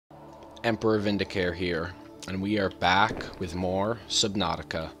Emperor Vindicare here, and we are back with more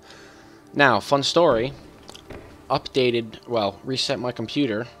Subnautica. Now, fun story, updated, well, reset my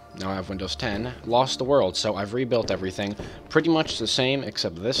computer, now I have Windows 10, lost the world, so I've rebuilt everything, pretty much the same,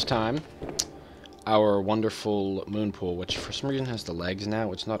 except this time, our wonderful moon pool, which for some reason has the legs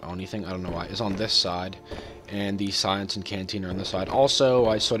now, it's not on anything, I don't know why, is on this side, and the science and canteen are on this side. Also,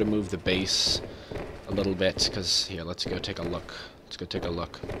 I sort of moved the base a little bit, because, here, let's go take a look.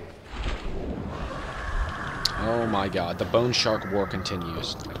 Oh my god, the Bone Shark War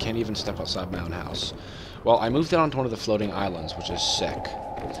continues. I can't even step outside my own house. Well, I moved it onto one of the floating islands, which is sick.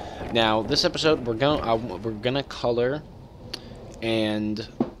 Now, this episode, we're gonna color and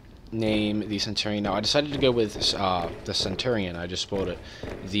name the Centurion. Now, I decided to go with the Centurion. I just spoiled it.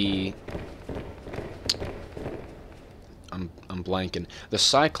 I'm blanking. The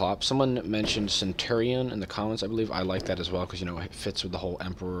Cyclops, someone mentioned Centurion in the comments, I believe. I like that as well, because, you know, it fits with the whole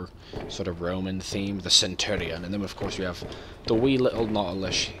Emperor sort of Roman theme, the Centurion. And then, of course, we have the wee little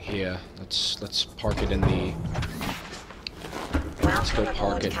Nautilus here. Let's park it in the... Let's go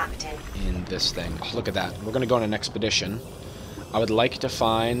park it in this thing. Oh, look at that. We're going to go on an expedition. I would like to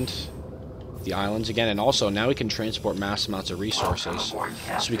find the islands again, and also now we can transport mass amounts of resources,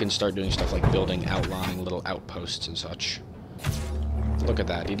 so we can start doing stuff like building outlying little outposts and such. Look at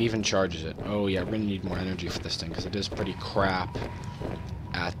that, it even charges it. Oh yeah, we're gonna need more energy for this thing, because it is pretty crap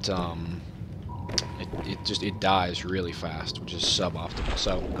at, it dies really fast, which is suboptimal.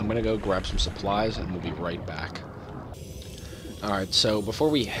 So, I'm gonna go grab some supplies, and we'll be right back. Alright, so before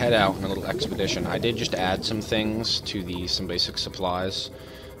we head out on a little expedition, I did just add some things to some basic supplies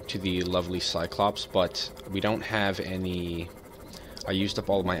to the lovely Cyclops, but we don't have any... I used up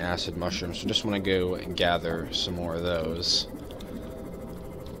all of my acid mushrooms, so just want to go and gather some more of those.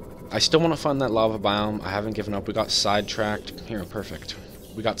 I still want to find that lava biome. I haven't given up. We got sidetracked. Here, perfect.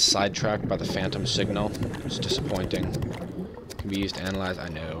 We got sidetracked by the phantom signal. It's disappointing. Can be used to analyze. I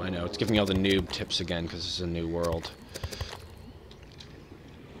know. It's giving me all the noob tips again because it's a new world.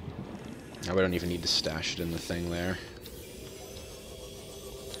 Now we don't even need to stash it in the thing there.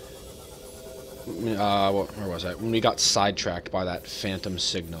 Where was I? When we got sidetracked by that phantom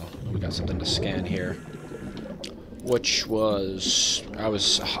signal, we got something to scan here, which was I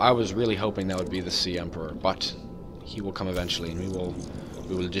was really hoping that would be the Sea Emperor, but he will come eventually, and we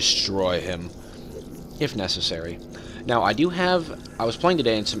will destroy him if necessary. Now I was playing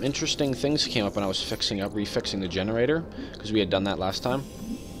today, and some interesting things came up when I was refixing the generator, because we had done that last time.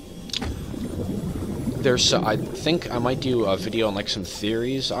 I think I might do a video on like some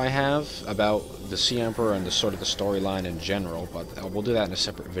theories I have about the Sea Emperor and the sort of the storyline in general, but we'll do that in a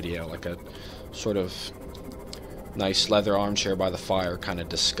separate video, like a sort of nice leather armchair by the fire kind of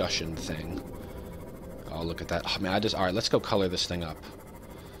discussion thing. Oh, look at that. I mean, alright, let's go color this thing up.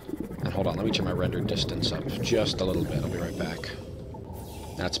 And hold on, let me turn my render distance up just a little bit. I'll be right back.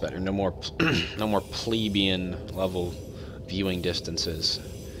 That's better. No more no more plebeian level viewing distances.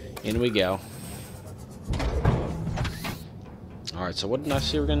 In we go. Alright, so what did I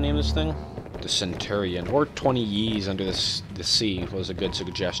say we're going to name this thing? The Centurion. Or 20 Yees Under the Sea was a good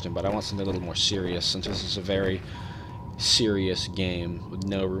suggestion, but I want something a little more serious, since this is a very serious game with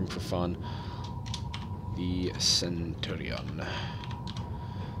no room for fun. The Centurion.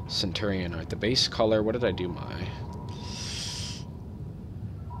 Alright, the base color, what did I do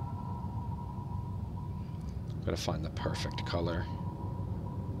Gotta find the perfect color.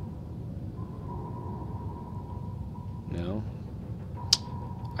 No.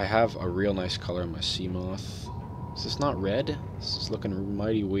 I have a real nice color on my sea moth. Is this not red? This is looking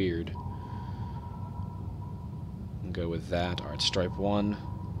mighty weird. I'll go with that. Alright, stripe 1.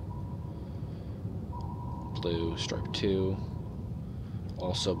 Blue, stripe 2.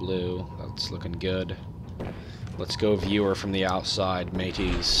 Also blue. That's looking good. Let's go viewer from the outside,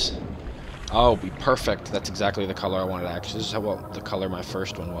 mateys. Oh, be perfect. That's exactly the color I wanted, actually. This is what the color my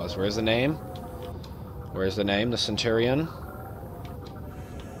first one was. Where's the name? Where's the name? The Centurion?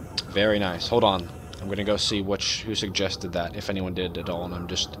 Very nice. Hold on. I'm going to go see who suggested that, if anyone did at all, and I'm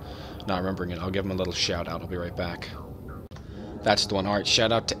just not remembering it. I'll give him a little shout out. I'll be right back. That's the one. Alright,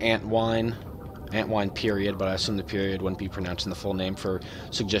 shout out to Antwine. Antwine period, but I assume the period wouldn't be pronouncing the full name, for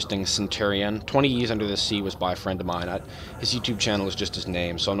suggesting Centurion. 20 Years Under the Sea was by a friend of mine. His YouTube channel is just his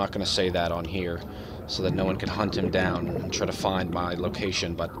name, so I'm not going to say that on here, so that no one can hunt him down and try to find my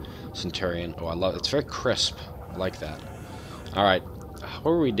location, but Centurion. Oh, I love it. It's very crisp. I like that. Alright,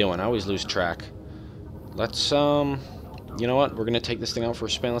 what were we doing? I always lose track. Let's, you know what? We're going to take this thing out for a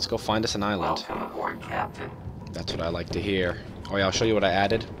spin. Let's go find us an island. Welcome aboard, Captain. That's what I like to hear. Oh yeah, I'll show you what I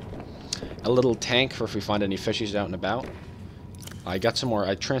added. A little tank for if we find any fishies out and about. I got some more.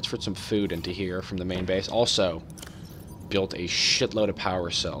 I transferred some food into here from the main base. Also, built a shitload of power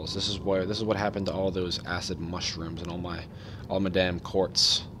cells. This is what happened to all those acid mushrooms and all my damn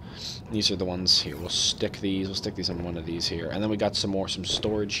quartz. These are the ones here. We'll stick these on one of these here. And then we got some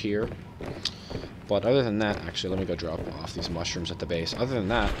storage here. But other than that, actually, let me go drop off these mushrooms at the base. Other than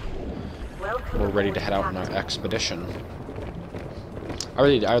that, we're ready to head out on our expedition.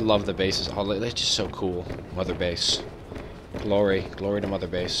 I love the bases. Oh, they're just so cool. Mother Base. Glory to Mother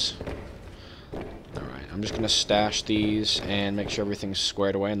Base. Alright, I'm just gonna stash these and make sure everything's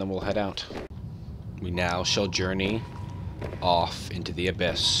squared away, and then we'll head out. We now shall journey off into the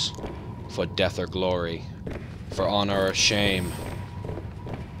abyss, for death or glory, for honor or shame.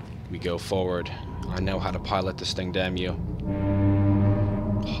 We go forward. I know how to pilot this thing, damn you.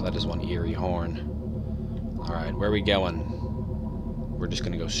 Oh, that is one eerie horn. Alright, where are we going? We're just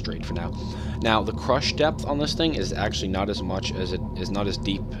gonna go straight for now. Now, the crush depth on this thing is actually not as much as it is not as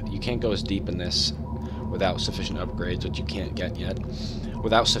deep. You can't go as deep in this without sufficient upgrades, which you can't get yet.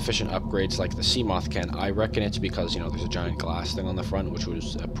 Without sufficient upgrades like the Seamoth can. I reckon it's because, you know, there's a giant glass thing on the front, which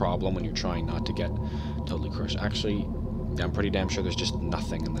was a problem when you're trying not to get totally crushed. Actually, yeah, I'm pretty damn sure there's just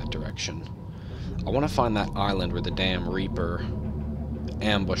nothing in that direction. I want to find that island where the damn Reaper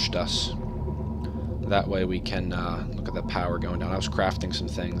ambushed us. That way we can look at the power going down. I was crafting some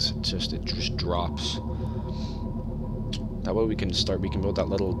things. It just drops. That way we can build that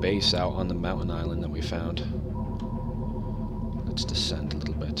little base out on the mountain island that we found. Let's descend a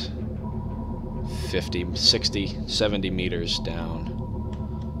little bit. 50, 60, 70 meters down.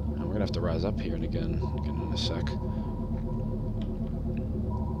 And we're gonna have to rise up here again in a sec.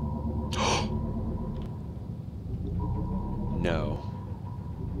 No.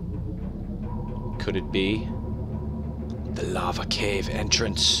 Could it be the lava cave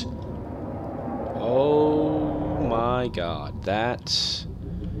entrance? Oh my god, that's...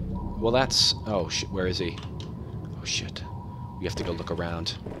 Well, that's... Oh shit, where is he? Oh shit. We have to go look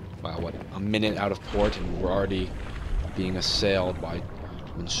around. Wow, what? A minute out of port and we're already being assailed by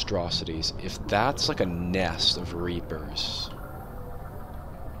monstrosities. If that's like a nest of Reapers...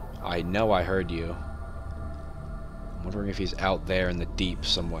 I know I heard you. I'm wondering if he's out there in the deep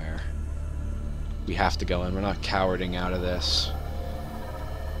somewhere. We have to go in. We're not cowarding out of this.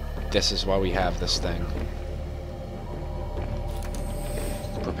 This is why we have this thing.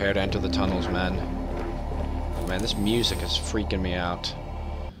 Prepare to enter the tunnels, men. Oh, man, this music is freaking me out.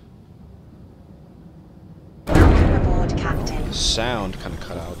 Welcome aboard, Captain. The sound kind of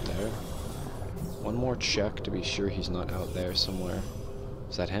cut out there. One more check to be sure he's not out there somewhere.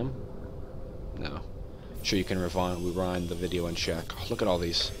 Is that him? No. Sure, you can rewind the video and check. Oh, look at all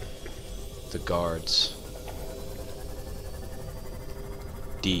these. The guards.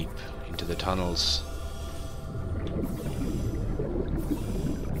 Deep into the tunnels.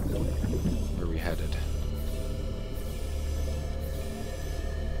 Where are we headed?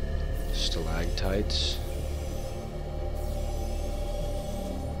 Stalactites.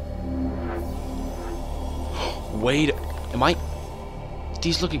 Wait, am I...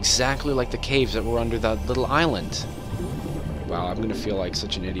 These look exactly like the caves that were under that little island. Wow, I'm gonna feel like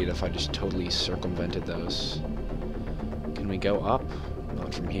such an idiot if I just totally circumvented those. Can we go up?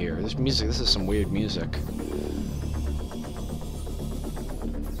 Not from here. This is some weird music.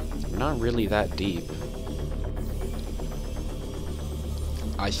 We're not really that deep.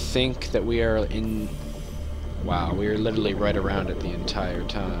 I think that we are in... Wow, we are literally right around it the entire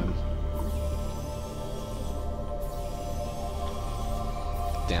time.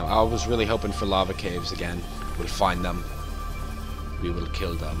 Damn, I was really hoping for lava caves again. We'll find them. We will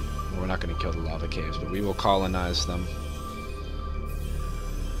kill them. We're not going to kill the lava caves, but we will colonize them.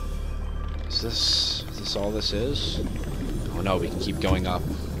 Is this all this is? Oh no, we can keep going up.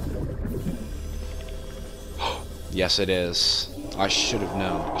 Yes, it is. I should have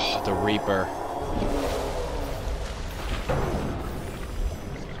known. Oh, the Reaper.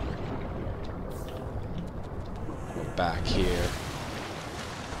 We're back here.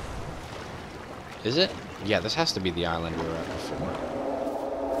 Is it? Yeah, this has to be the island we were at before.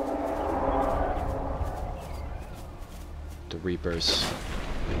 The Reapers.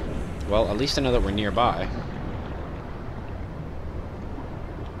 Well, at least I know that we're nearby.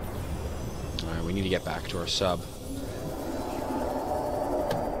 Alright, we need to get back to our sub.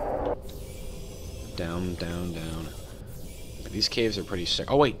 Down, down, down. These caves are pretty sick.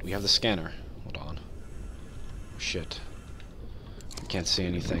 Oh wait, we have the scanner. Hold on. Oh, shit. Can't see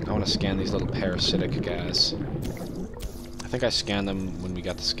anything. I want to scan these little parasitic guys. I think I scanned them when we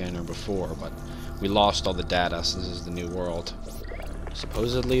got the scanner before, but we lost all the data, so this is the new world.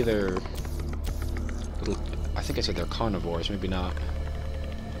 Supposedly they're little I think I said they're carnivores, maybe not.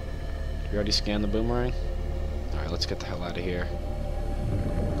 We already scanned the boomerang? Alright, let's get the hell out of here.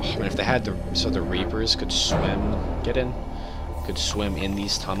 Oh man, if they had the Reapers could swim in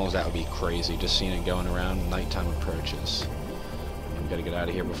these tunnels, that would be crazy. Just seeing it going around, nighttime approaches. We gotta get out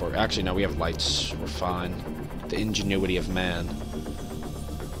of here before... Actually, no, we have lights. We're fine. The ingenuity of man.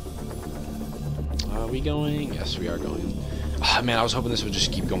 Are we going? Yes, we are going. Oh, man, I was hoping this would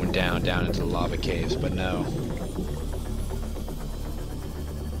just keep going down into the lava caves, but no.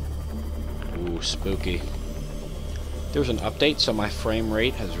 Ooh, spooky. There's an update, so my frame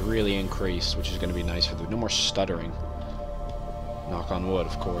rate has really increased, which is going to be nice for the... No more stuttering. Knock on wood,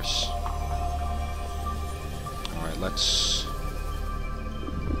 of course. Alright, let's...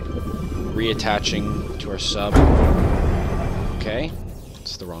 Reattaching to our sub. Okay.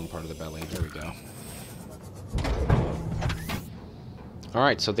 It's the wrong part of the belly. There we go.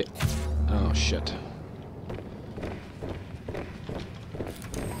 Alright, so the... Oh, shit.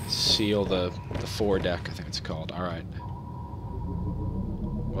 Seal the foredeck, I think it's called. Alright.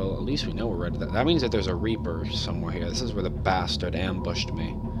 Well, at least we know we're ready. That means that there's a Reaper somewhere here. This is where the bastard ambushed me.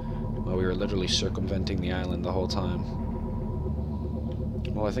 While we were literally circumventing the island the whole time.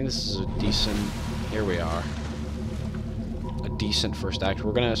 Well, I think this is a decent... Here we are. A decent first act.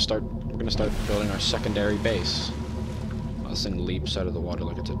 We're gonna start building our secondary base. Oh, this thing leaps out of the water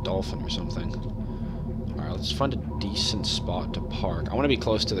like it's a dolphin or something. Alright, let's find a decent spot to park. I want to be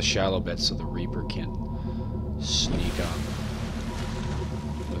close to the shallow bits so the Reaper can't sneak up.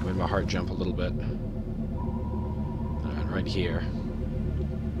 That made my heart jump a little bit. Alright, right here.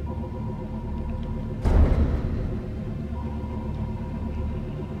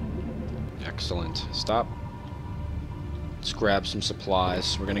 Excellent. Stop. Let's grab some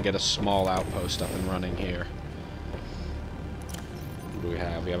supplies. We're gonna get a small outpost up and running here. What do we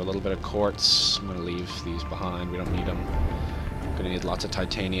have? We have a little bit of quartz. I'm gonna leave these behind. We don't need them. We're gonna need lots of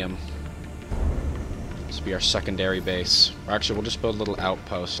titanium. This will be our secondary base. Or actually, we'll just build a little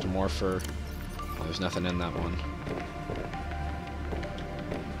outpost. More for... Oh, there's nothing in that one.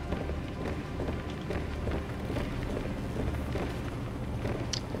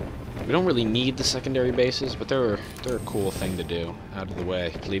 We don't really need the secondary bases, but they're a cool thing to do. Out of the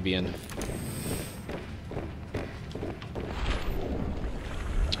way, plebeian.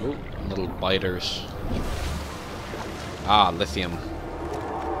 Oh, little biters. Ah, lithium.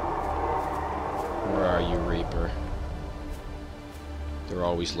 Where are you, Reaper? They're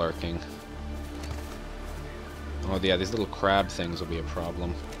always lurking. Oh yeah, these little crab things will be a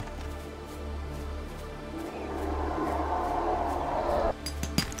problem.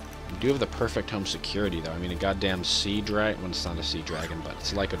 Do have the perfect home security, though. I mean, a goddamn sea dragon. Well, it's not a sea dragon, but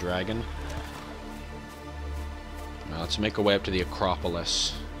it's like a dragon. Now, let's make our way up to the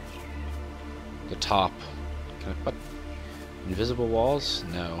Acropolis. The top. Can I put invisible walls?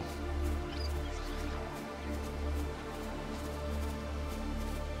 No.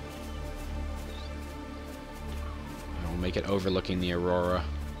 We'll make it overlooking the Aurora.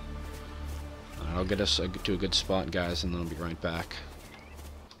 I'll get us to a good spot, guys, and then I'll be right back.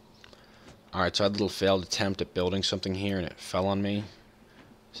 Alright, so I had a little failed attempt at building something here, and it fell on me.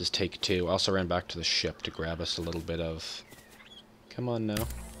 This is take 2. I also ran back to the ship to grab us a little bit of... Come on now.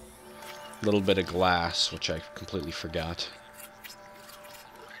 A little bit of glass, which I completely forgot.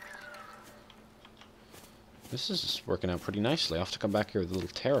 This is working out pretty nicely. I'll have to come back here with a little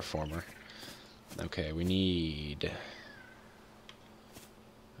terraformer. Okay, we need...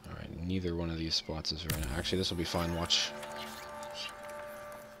 Alright, neither one of these spots is right now. Actually, this will be fine. Watch...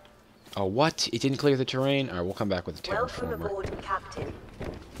 Oh, what? It didn't clear the terrain? Alright, we'll come back with a terraformer. Welcome aboard, Captain.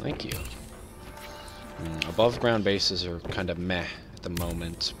 Thank you. Above ground bases are kind of meh at the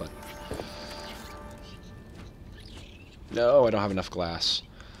moment, but... No, I don't have enough glass.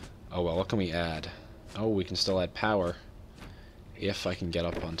 Oh well, what can we add? Oh, we can still add power. If I can get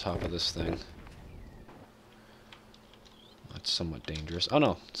up on top of this thing. That's somewhat dangerous. Oh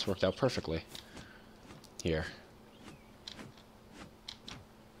no, it's worked out perfectly. Here.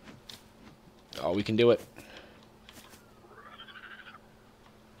 Oh, we can do it.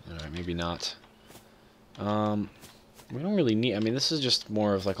 Alright, maybe not. We don't really need... I mean, this is just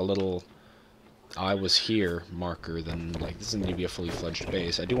more of like a little I was here marker than, like, this doesn't need to be a fully fledged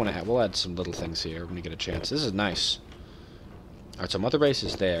base. I do want to have... We'll add some little things here when we get a chance. This is nice. Alright, so Mother Base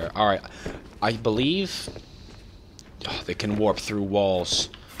is there. Alright, I believe... Oh, they can warp through walls.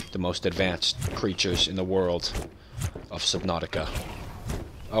 The most advanced creatures in the world of Subnautica.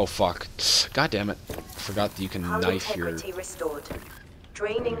 Oh, fuck. God damn it. I forgot that you can knife your... Restored.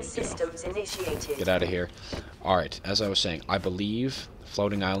 Draining systems initiated. Get out of here. Alright, as I was saying, I believe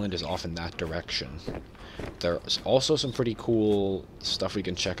floating island is off in that direction. There's also some pretty cool stuff we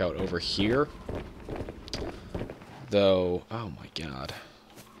can check out over here. Though, oh my god.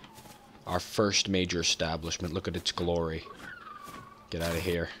 Our first major establishment, look at its glory. Get out of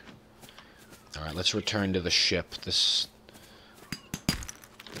here. Alright, let's return to the ship. This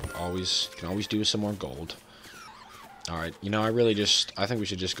can always do with some more gold. Alright, you know, I think we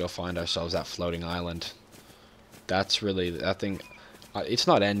should just go find ourselves that floating island. That's really, that thing, it's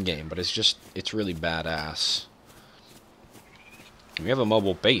not endgame, but it's really badass. We have a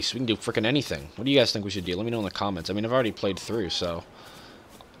mobile base. We can do frickin' anything. What do you guys think we should do? Let me know in the comments. I mean, I've already played through, so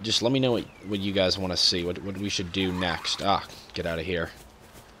just let me know what you guys want to see, what we should do next. Ah, get out of here.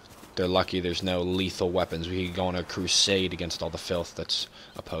 They're lucky there's no lethal weapons. We could go on a crusade against all the filth that's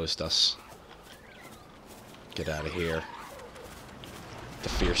opposed us. Get out of here. The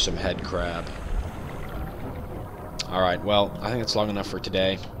fearsome head crab. Alright, well, I think it's long enough for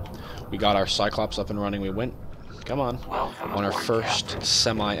today. We got our Cyclops up and running. We went, come on our first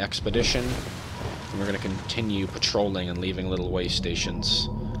semi-expedition. And we're going to continue patrolling and leaving little way stations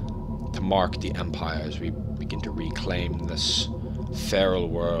to mark the Empire as we begin to reclaim this feral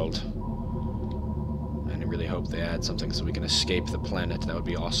world. And I really hope they add something so we can escape the planet. That would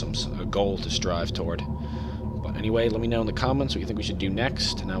be awesome. So a goal to strive toward. But anyway, let me know in the comments what you think we should do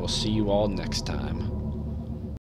next, and I will see you all next time.